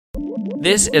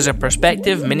This is a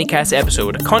prospective minicast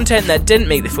episode, content that didn't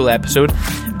make the full episode,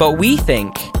 but we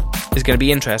think is going to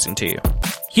be interesting to you.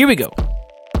 Here we go.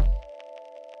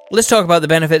 Let's talk about the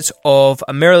benefits of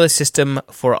a mirrorless system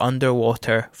for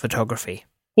underwater photography.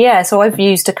 Yeah, so I've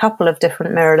used a couple of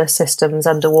different mirrorless systems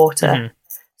underwater. Mm-hmm.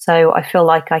 So I feel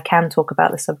like I can talk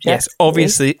about the subject. Yes,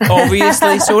 obviously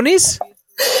Sony's.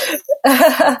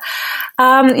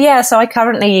 So I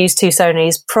currently use two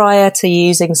Sonys. Prior to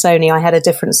using Sony, I had a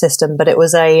different system, but it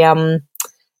was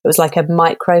like a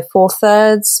Micro Four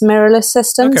Thirds mirrorless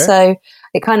system. Okay. So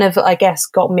it kind of, I guess,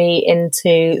 got me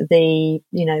into the,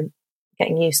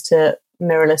 getting used to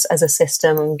mirrorless as a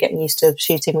system and getting used to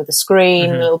shooting with a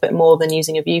screen a little bit more than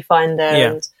using a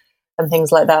viewfinder and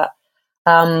things like that.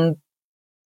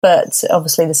 But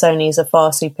obviously the Sonys are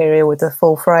far superior with the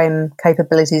full frame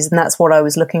capabilities, and that's what I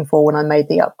was looking for when I made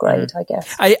the upgrade, I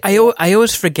guess. I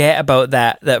always forget about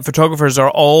that photographers are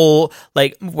all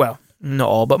like, well, not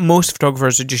all, but most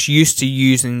photographers are just used to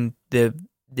using the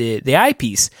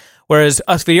eyepiece, whereas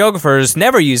us videographers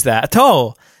never use that at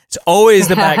all. It's always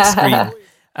the back screen.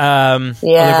 Although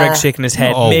Greg's shaking his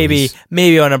head.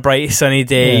 Maybe on a bright sunny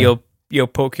day you'll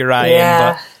poke your eye in,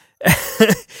 but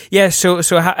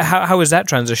so how was that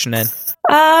transition then?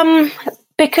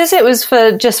 Because it was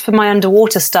for my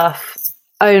underwater stuff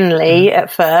only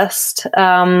at first.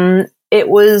 It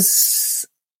was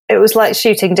like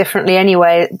shooting differently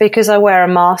anyway, because I wear a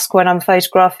mask when I'm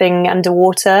photographing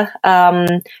underwater.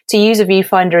 To use a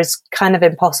viewfinder is kind of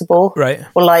impossible, right?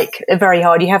 Or like very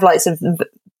hard. You have like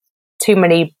too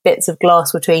many bits of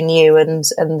glass between you and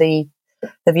the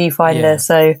viewfinder,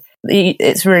 so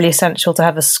it's really essential to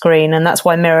have a screen, and that's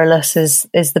why mirrorless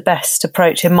is the best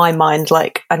approach in my mind.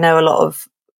 Like, I know a lot of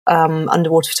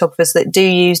underwater photographers that do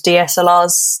use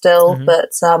DSLRs still, but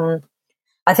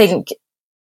I think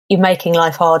you're making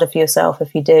life harder for yourself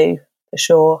if you do, for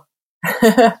sure.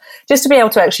 Just to be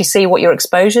able to actually see what your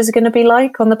exposures are going to be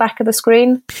like on the back of the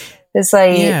screen is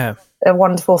a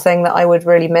wonderful thing that I would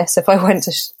really miss if I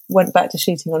went back to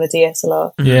shooting on a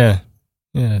DSLR. Yeah,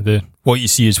 what you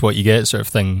see is what you get sort of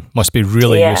thing must be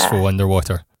really useful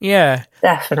underwater. Yeah.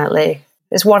 Definitely.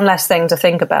 It's one less thing to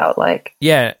think about, like,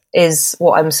 is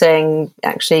what I'm saying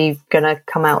actually going to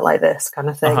come out like this kind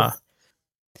of thing?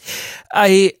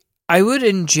 I would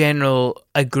in general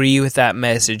agree with that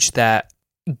message that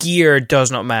gear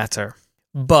does not matter,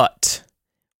 but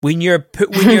when you're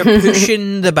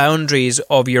pushing the boundaries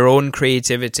of your own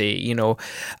creativity,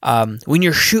 when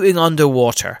you're shooting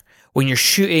underwater, when you're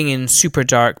shooting in super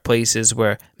dark places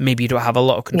where maybe you don't have a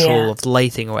lot of control of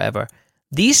lighting or whatever,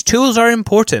 these tools are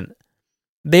important.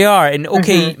 They are, and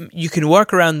you can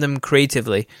work around them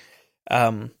creatively,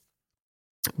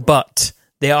 but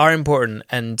they are important,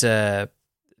 and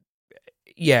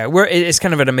it's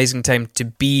kind of an amazing time to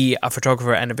be a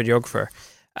photographer and a videographer.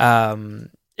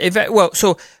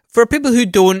 So for people who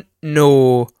don't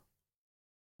know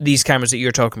these cameras that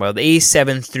you're talking about, the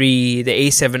A7 III, the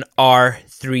A7R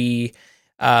III,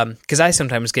 because I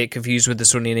sometimes get confused with the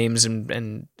Sony names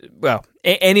and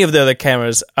any of the other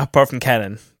cameras apart from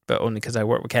Canon, but only because I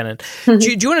work with Canon. Do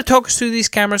you want to talk us through these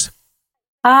cameras?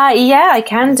 I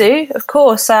can do, of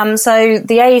course. So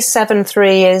the A7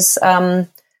 III is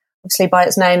obviously by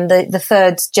its name the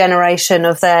third generation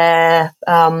of their,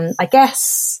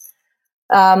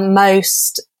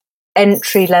 most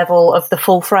entry level of the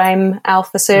full frame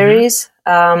Alpha series.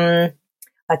 I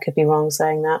could be wrong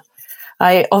saying that.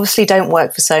 I obviously don't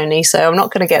work for Sony, so I'm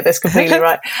not going to get this completely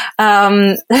right.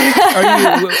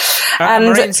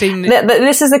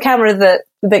 This is the camera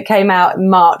that came out in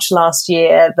March last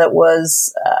year that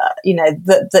was,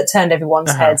 that turned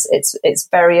everyone's heads. It's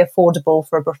very affordable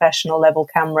for a professional level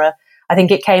camera. I think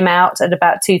it came out at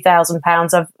about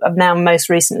 £2,000. I've now most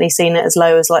recently seen it as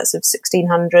low as like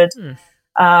 £1,600.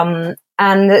 And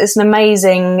it's an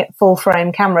amazing full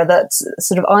frame camera that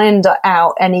sort of ironed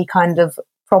out any kind of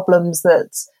problems that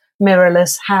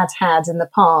mirrorless had in the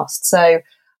past. So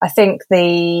I think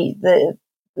the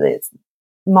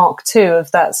Mark II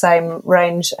of that same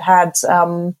range had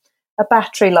a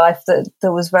battery life that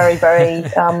was very, very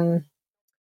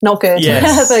not good.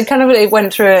 Yes. So it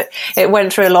went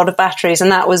through a lot of batteries,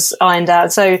 and that was ironed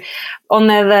out. So on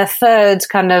their third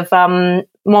kind of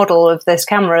model of this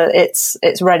camera, it's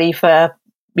ready for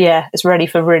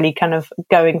really kind of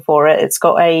going for it. It's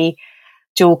got a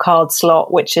dual card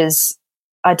slot, which is,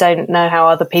 I don't know how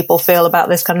other people feel about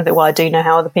this kind of thing. Well, I do know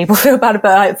how other people feel about it,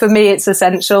 but for me, it's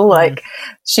essential, like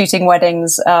shooting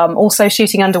weddings, also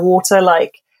shooting underwater.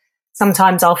 Like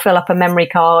sometimes I'll fill up a memory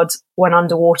card when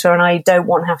underwater and I don't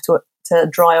want to have to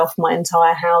dry off my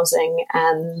entire housing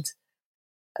and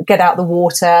get out the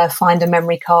water, find a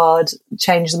memory card,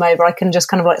 change them over. I can just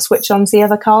kind of like switch on to the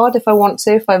other card if I want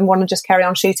to just carry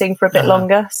on shooting for a bit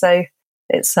longer. So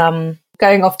it's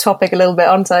going off topic a little bit,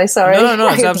 aren't I? Sorry. No,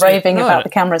 it's raving about the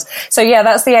cameras. So yeah,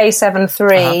 that's the A7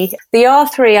 III. The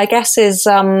R3, I guess, is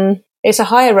it's a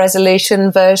higher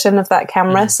resolution version of that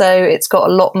camera, so it's got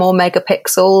a lot more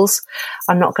megapixels.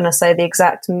 I'm not going to say the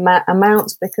exact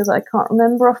amount because I can't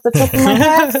remember off the top of my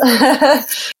head.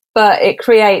 But it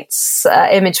creates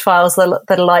image files that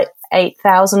are like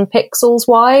 8,000 pixels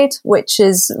wide, which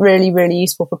is really, really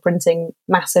useful for printing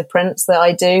massive prints that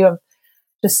I do. I've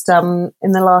just in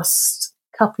the last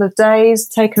couple of days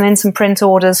taken in some print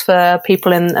orders for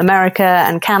people in America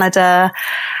and Canada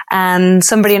and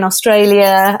somebody in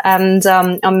Australia, and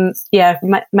I'm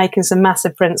making some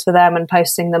massive prints for them and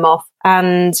posting them off.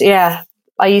 And yeah,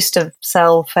 I used to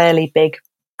sell fairly big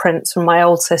prints from my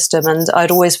old system, and I'd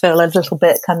always feel a little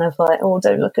bit kind of like, oh,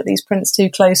 don't look at these prints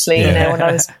too closely, you know, when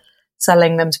I was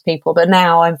selling them to people. But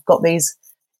now I've got these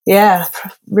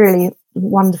really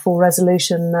wonderful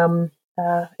resolution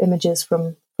images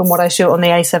from what I shoot on the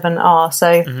A7R.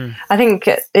 So I think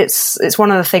it's one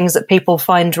of the things that people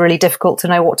find really difficult to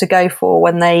know what to go for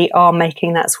when they are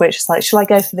making that switch. It's like, shall I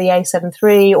go for the A7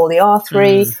 III or the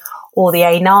R3 or the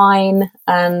A9?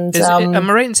 And am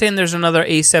I right in saying there's another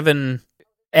A7S?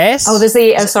 Oh, there's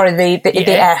the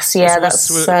S. Yeah, what's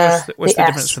the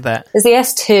difference with that? There's the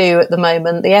S2 at the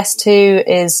moment. The S2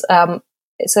 is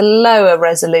it's a lower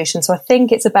resolution, so I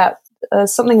think it's about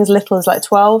something as little as like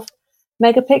 12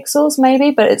 megapixels,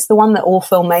 maybe. But it's the one that all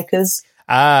filmmakers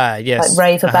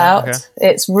rave about. Okay.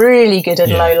 It's really good in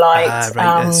low light.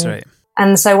 That's right.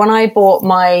 And so when I bought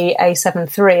my A7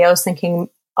 III, I was thinking,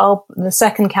 the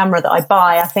second camera that I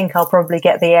buy, I think I'll probably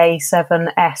get the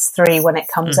A7S III when it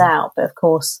comes out. But of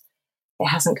course, it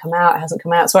hasn't come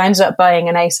out. So I ended up buying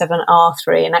an A7R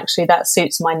III, and actually that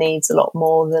suits my needs a lot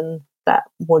more than that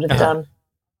would have done.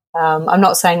 I'm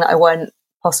not saying that I won't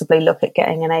possibly look at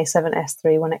getting an A7S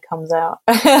III when it comes out.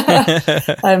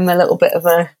 I'm a little bit of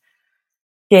a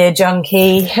gear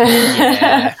junkie.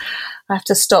 I have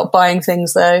to stop buying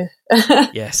things though.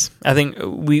 Yes, I think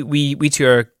we two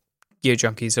are gear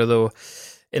junkies, although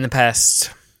in the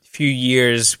past few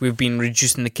years we've been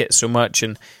reducing the kit so much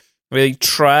and really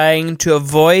trying to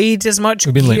avoid as much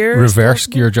gear. We've been like reverse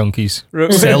gear junkies,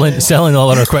 selling all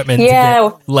our equipment to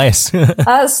get less.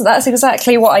 That's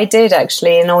exactly what I did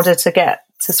actually in order to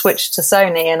switch to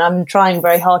Sony, and I'm trying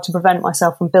very hard to prevent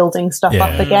myself from building stuff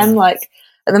up again. Like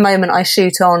at the moment I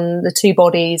shoot on the 2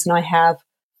 bodies and I have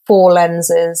 4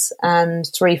 lenses and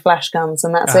 3 flash guns,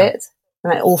 and that's it.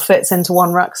 And it all fits into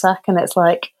one rucksack, and it's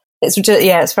like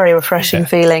it's very refreshing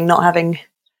feeling not having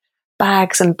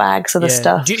bags and bags of the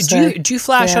stuff. Do you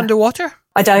flash underwater?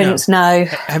 I don't know.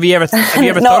 Have you ever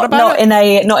thought about it?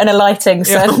 Not in a lighting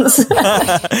sense.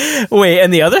 Wait,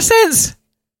 in the other sense?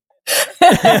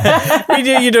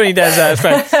 you don't need to answer that. It's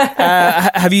fine.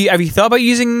 Have you thought about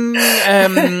using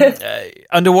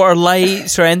underwater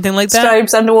lights or anything like that?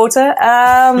 Strobes underwater.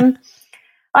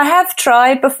 I have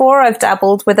tried before. I've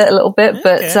dabbled with it a little bit,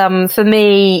 but for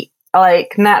me,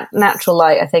 like natural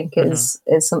light, I think is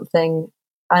something.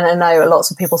 And I know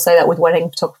lots of people say that with wedding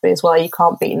photography as well. You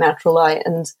can't beat natural light,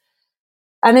 and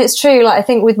it's true. Like I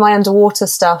think with my underwater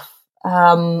stuff,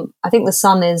 I think the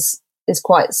sun is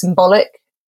quite symbolic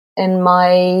in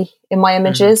my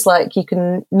images. Like you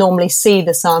can normally see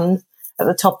the sun at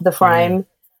the top of the frame.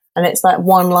 And it's like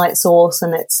one light source,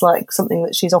 and it's like something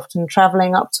that she's often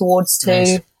traveling up towards too.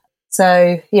 Nice.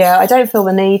 So yeah, I don't feel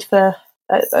the need for,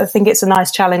 I think it's a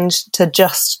nice challenge to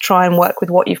just try and work with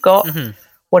what you've got,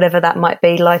 whatever that might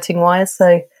be lighting wise.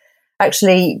 So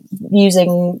actually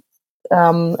using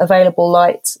available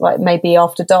light, like maybe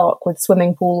after dark with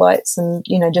swimming pool lights and,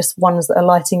 just ones that are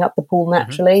lighting up the pool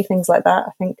naturally, things like that,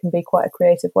 I think can be quite a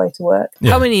creative way to work.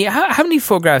 Yeah. How many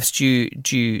photographs do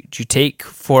you take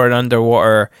for an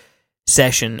underwater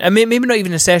session? I mean, maybe not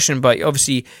even a session, but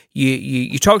obviously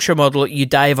you talk to your model, you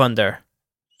dive under.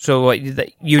 So what, you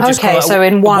just call it so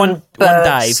in one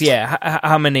dive, yeah.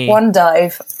 How many? One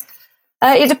dive.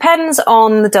 It depends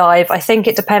on the dive. I think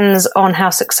it depends on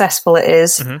how successful it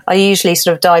is. I usually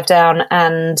sort of dive down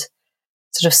and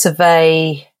sort of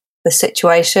survey the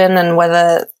situation and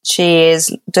whether she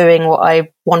is doing what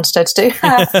I wanted her to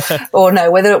do, or no,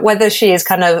 whether she is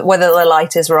whether the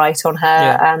light is right on her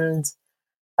and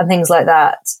things like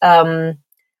that. On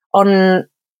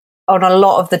a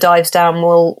lot of the dives down,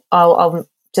 I'll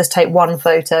just take one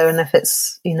photo, and if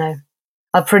it's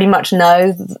I pretty much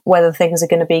know whether things are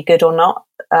going to be good or not,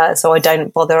 so I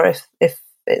don't bother if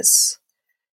it's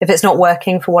not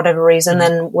working for whatever reason.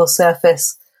 Then we'll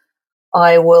surface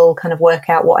I will kind of work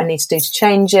out what I need to do to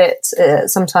change it.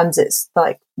 Sometimes it's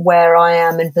like where I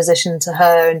am in position to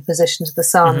her, in position to the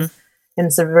sun, in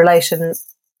sort of relationship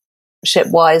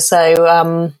wise.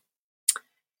 So,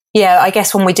 I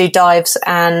guess when we do dives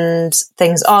and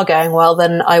things are going well,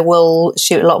 then I will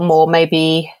shoot a lot more,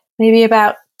 maybe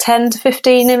about 10 to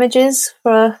 15 images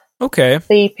for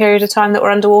the period of time that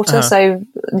we're underwater. So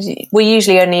we're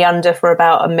usually only under for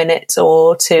about a minute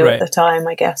or two at a time,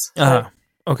 I guess. So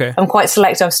I'm quite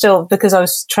selective. I'm still, because I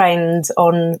was trained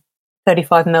on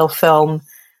 35mm film,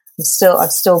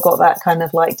 I've still got that kind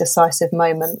of like decisive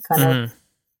moment kind of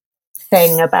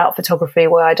thing about photography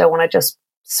where I don't want to just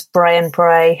spray and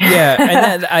pray.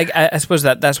 And I suppose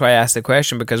that's why I asked the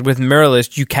question, because with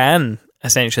mirrorless you can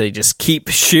essentially just keep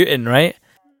shooting, right?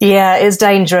 Yeah, it's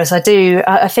dangerous. I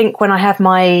think when I have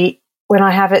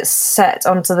it set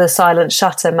onto the silent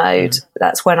shutter mode,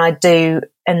 that's when I do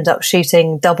end up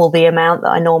shooting double the amount that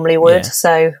I normally would.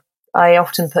 So I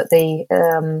often put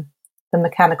the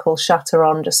mechanical shutter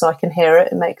on just so I can hear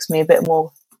it. It makes me a bit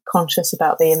more conscious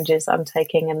about the images I'm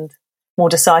taking and more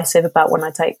decisive about when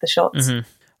I take the shots.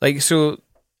 Like, so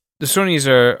the Sonys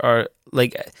are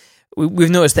like, we've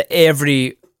noticed that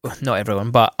not everyone,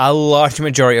 but a large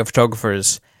majority of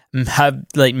photographers have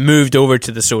like moved over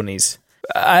to the Sonys.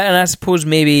 And I suppose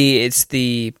maybe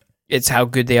it's how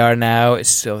good they are now.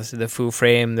 It's obviously the full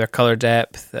frame, their color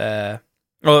depth, their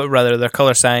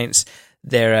color science.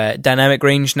 Their dynamic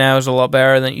range now is a lot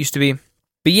better than it used to be.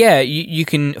 But yeah, you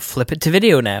can flip it to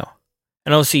video now.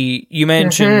 And obviously, you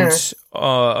mentioned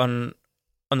on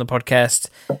the podcast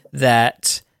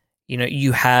that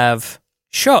you have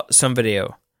shot some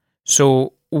video.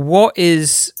 So what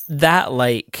is that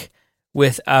like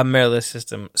with a mirrorless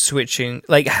system? Switching,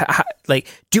 do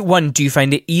you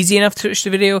find it easy enough to switch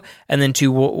to video? And then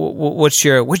two, what's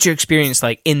your experience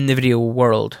like in the video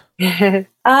world?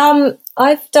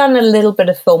 I've done a little bit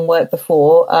of film work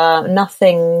before.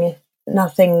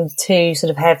 Nothing too sort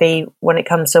of heavy when it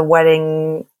comes to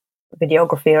wedding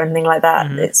videography or anything like that.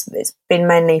 It's been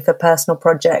mainly for personal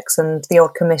projects and the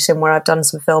odd commission where I've done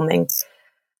some filming.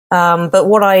 But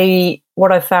what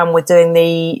I've found with doing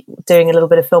a little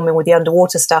bit of filming with the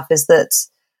underwater stuff is that,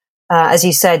 as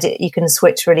you said, you can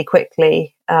switch really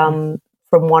quickly from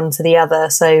one to the other.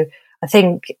 So I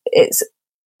think it's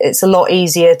a lot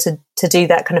easier to do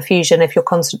that kind of fusion if you're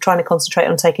trying to concentrate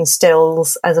on taking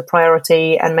stills as a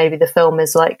priority, and maybe the film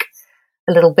is like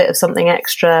a little bit of something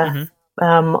extra,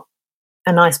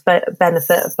 a nice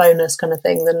benefit, a bonus kind of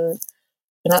thing. Then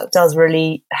that does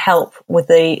really help with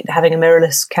having a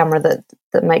mirrorless camera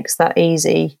that makes that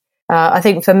easy. I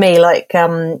think for me, like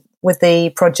with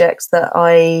the projects that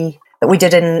we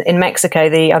did in Mexico,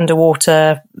 the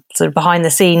underwater sort of behind the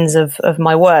scenes of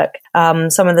my work,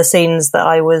 some of the scenes that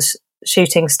I was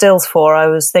shooting stills for, I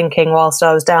was thinking whilst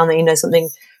I was down there, something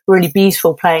really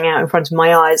beautiful playing out in front of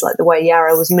my eyes, like the way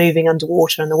Yarra was moving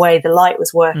underwater and the way the light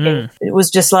was working. It was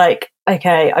just like,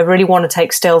 okay, I really want to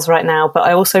take stills right now, but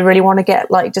I also really want to get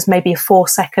like just maybe a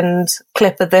 4-second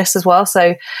clip of this as well.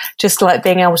 So just like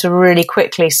being able to really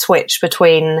quickly switch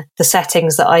between the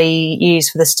settings that I use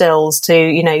for the stills to,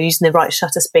 using the right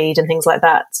shutter speed and things like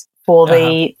that for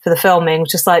the filming,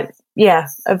 just like,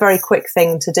 a very quick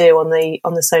thing to do on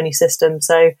the Sony system.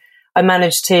 So I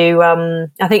managed to,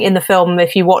 I think in the film,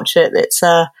 if you watch it,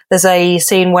 there's a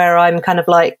scene where I'm kind of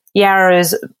like, Yarra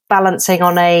is balancing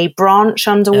on a branch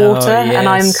underwater, and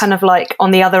I'm kind of like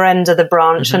on the other end of the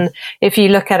branch. And if you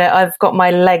look at it, I've got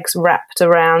my legs wrapped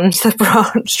around the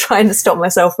branch, trying to stop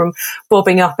myself from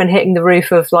bobbing up and hitting the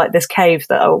roof of like this cave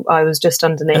that I was just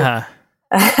underneath.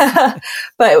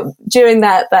 But during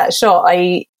that shot,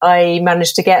 I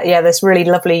managed to get this really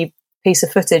lovely piece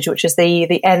of footage, which is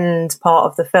the end part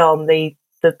of the film, the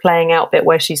playing out bit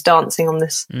where she's dancing on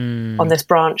this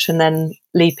branch and then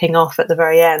leaping off at the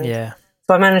very end.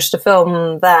 So I managed to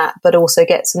film that, but also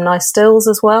get some nice stills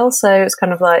as well. So it's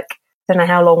kind of like, I don't know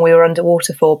how long we were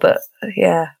underwater for, but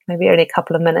maybe only a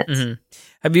couple of minutes.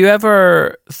 Have you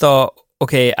ever thought,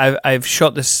 okay, I've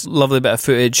shot this lovely bit of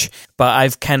footage,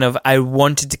 but I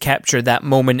wanted to capture that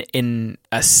moment in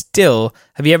a still.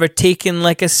 Have you ever taken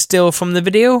like a still from the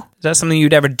video? Is that something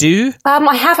you'd ever do?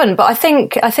 I haven't, but I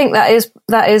think that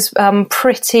is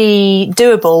pretty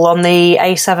doable on the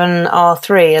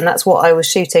A7R3, and that's what I was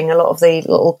shooting a lot of the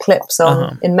little clips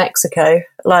on in Mexico.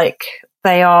 Like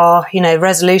they are,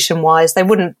 resolution wise, they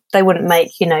wouldn't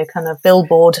make, kind of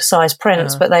billboard size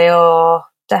prints, but they are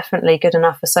definitely good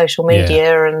enough for social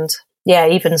media and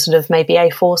even sort of maybe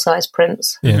A4 size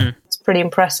prints. It's pretty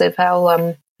impressive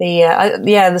how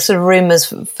the sort of rumors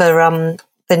for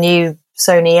the new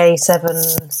Sony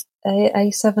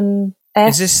A7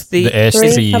 Is this the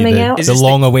S3 coming out? The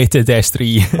long-awaited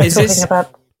S3? Is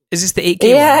this the 8K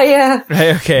Yeah.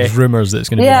 Right, okay. There's rumours that it's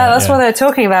going to be that's what they're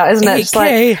talking about, isn't it? 8K. It's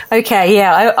like, okay,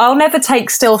 I'll never take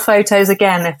still photos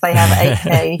again if they have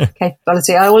 8K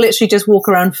capability. I will literally just walk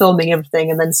around filming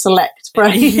everything and then select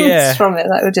frames from it.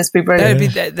 That would just be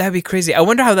brilliant. That'd be crazy. I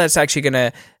wonder how that's actually going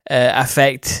to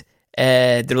affect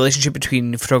the relationship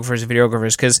between photographers and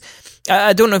videographers, because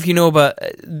I don't know if you know,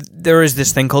 but there is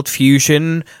this thing called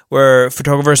Fusion where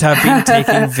photographers have been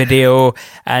taking video,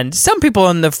 and some people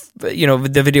on the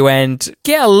video end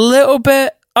get a little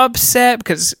bit upset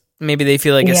because maybe they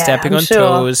feel like it's stepping on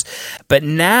toes. But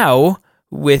now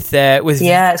with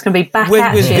it's going to be back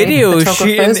at with you, video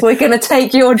shooting, we're going to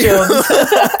take your jobs.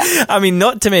 I mean,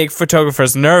 not to make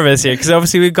photographers nervous here, because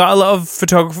obviously we've got a lot of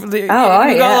photographer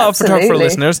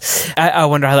listeners. I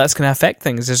wonder how that's going to affect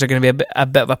things. Is there going to be a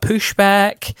bit of a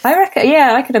pushback? I reckon,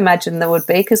 I could imagine there would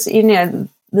be, because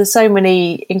there's so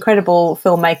many incredible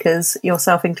filmmakers,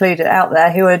 yourself included, out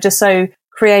there who are just so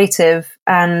creative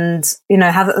and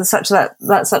have such sort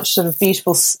of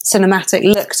beautiful cinematic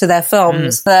look to their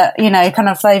films that kind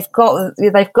of they've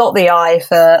got the eye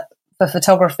for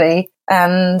photography,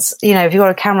 and if you've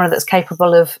got a camera that's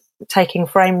capable of taking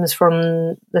frames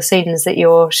from the scenes that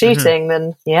you're shooting,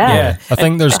 then I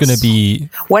think there's going to be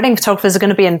wedding photographers are going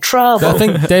to be in trouble. I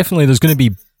think definitely there's going to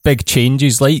be big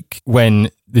changes, like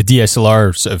when the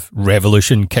DSLR sort of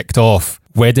revolution kicked off,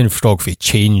 wedding photography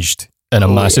changed in a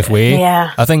massive way.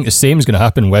 Yeah. I think the same is going to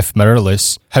happen with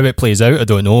mirrorless. How it plays out, I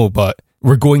don't know, but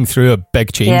we're going through a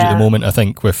big change at the moment, I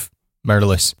think, with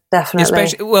mirrorless. Definitely.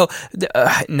 Especially,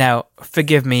 now,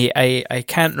 forgive me, I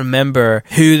can't remember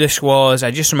who this was.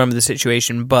 I just remember the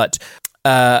situation, but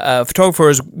a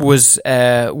photographer was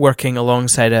working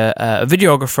alongside a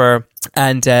videographer,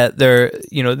 and they're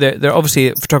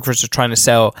obviously photographers are trying to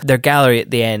sell their gallery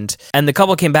at the end, and the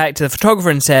couple came back to the photographer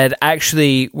and said,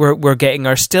 actually we're getting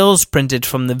our stills printed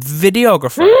from the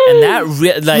videographer. And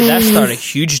that started a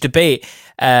huge debate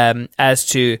as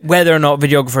to whether or not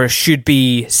videographers should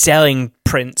be selling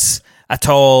prints at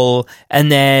all.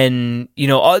 And then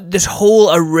this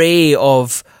whole array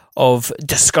of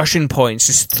discussion points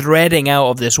just threading out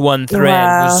of this one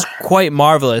thread was quite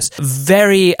marvelous.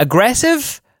 Very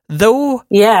aggressive, though.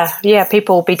 Yeah,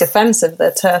 people will be defensive of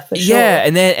their turf for sure. Yeah,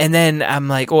 and then I'm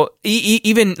like, well,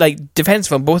 even like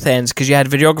defensive on both ends, because you had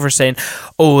videographers saying,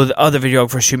 oh, the other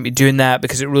videographers shouldn't be doing that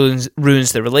because it ruins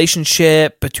the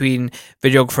relationship between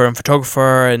videographer and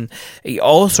photographer and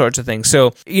all sorts of things.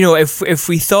 So, if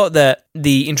we thought that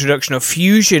the introduction of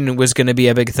Fusion was going to be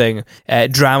a big thing,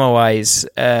 drama-wise,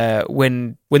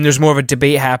 when there's more of a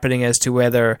debate happening as to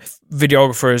whether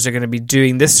videographers are going to be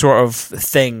doing this sort of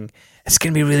thing, it's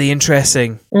going to be really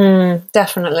interesting.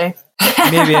 Definitely.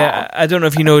 Maybe, I don't know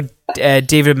if you know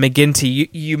David McGinty.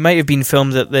 You might have been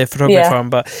filmed at the photography farm,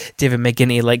 but David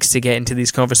McGinty likes to get into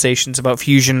these conversations about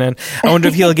Fusion, and I wonder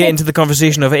if he'll get into the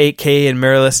conversation of 8K and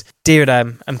mirrorless. David,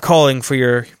 I'm calling for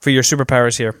your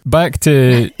superpowers here. Back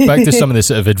to some of the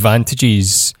sort of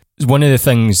advantages. One of the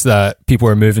things that people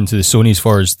are moving to the Sonys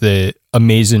for is the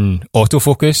amazing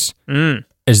autofocus.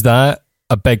 Is that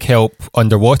a big help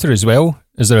underwater as well?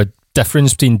 Is there a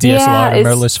difference between DSLR and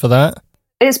mirrorless for that?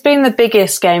 It's been the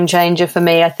biggest game changer for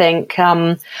me, I think.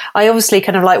 I obviously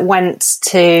kind of went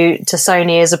to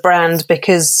Sony as a brand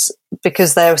because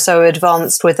they were so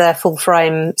advanced with their full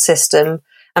frame system,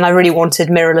 and I really wanted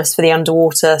mirrorless for the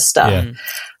underwater stuff.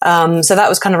 Yeah. So that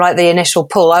was kind of like the initial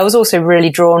pull. I was also really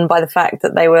drawn by the fact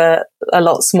that they were a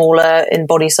lot smaller in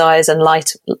body size and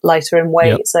lighter in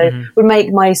weight. So it would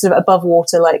make my sort of above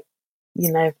water,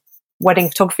 wedding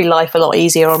photography life a lot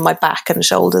easier on my back and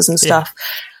shoulders and stuff.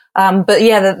 But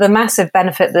the massive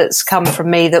benefit that's come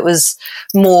from me that was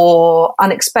more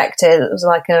unexpected, it was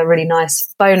like a really nice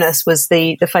bonus, was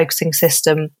the focusing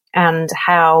system and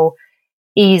how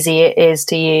easy it is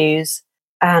to use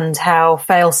and how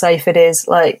fail-safe it is.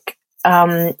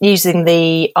 Using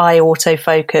the eye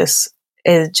autofocus,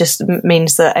 it just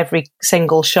means that every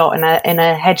single shot in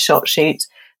a headshot shoot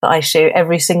that I shoot,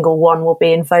 every single one will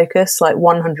be in focus, 100%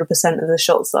 of the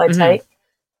shots that I take.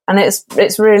 And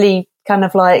it's really kind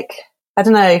of I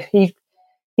don't know,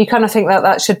 you kind of think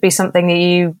that should be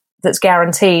something that's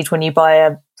guaranteed when you buy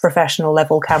a professional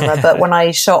level camera. But when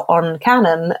I shot on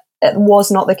Canon, it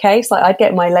was not the case. I'd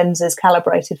get my lenses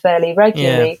calibrated fairly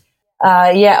regularly.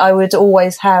 I would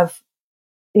always have,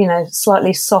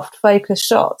 slightly soft focus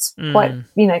shots,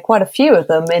 quite a few of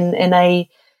them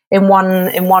in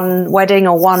one wedding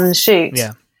or one shoot.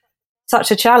 Yeah.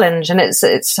 Such a challenge, and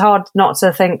it's hard not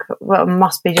to think, well, it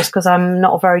must be just because I'm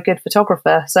not a very good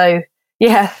photographer. So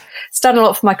it's done a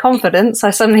lot for my confidence.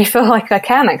 I suddenly feel like I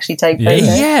can actually take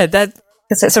photos. Yeah,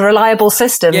 Because it's a reliable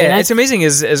system. Yeah, you know? it's amazing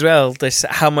as well this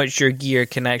how much your gear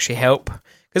can actually help.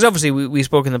 Because obviously we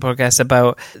spoke in the podcast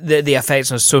about the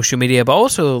effects on social media, but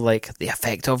also like the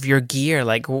effect of your gear.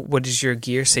 Like, what does your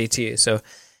gear say to you? So,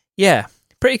 yeah,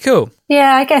 pretty cool.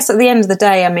 Yeah, I guess at the end of the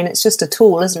day, I mean, it's just a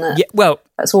tool, isn't it? Yeah, well,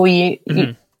 that's all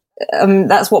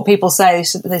that's what people say.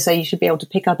 They say you should be able to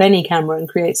pick up any camera and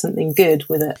create something good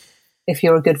with it if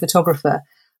you're a good photographer.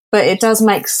 But it does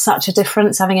make such a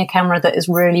difference having a camera that is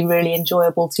really, really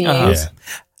enjoyable to use.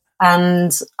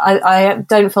 And I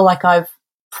don't feel like I've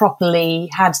properly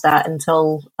had that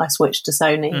until I switched to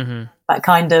Sony. That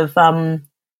kind of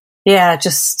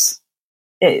just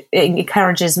it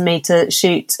encourages me to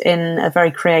shoot in a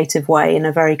very creative way, in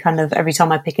a very kind of, every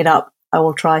time I pick it up I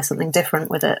will try something different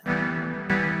with it.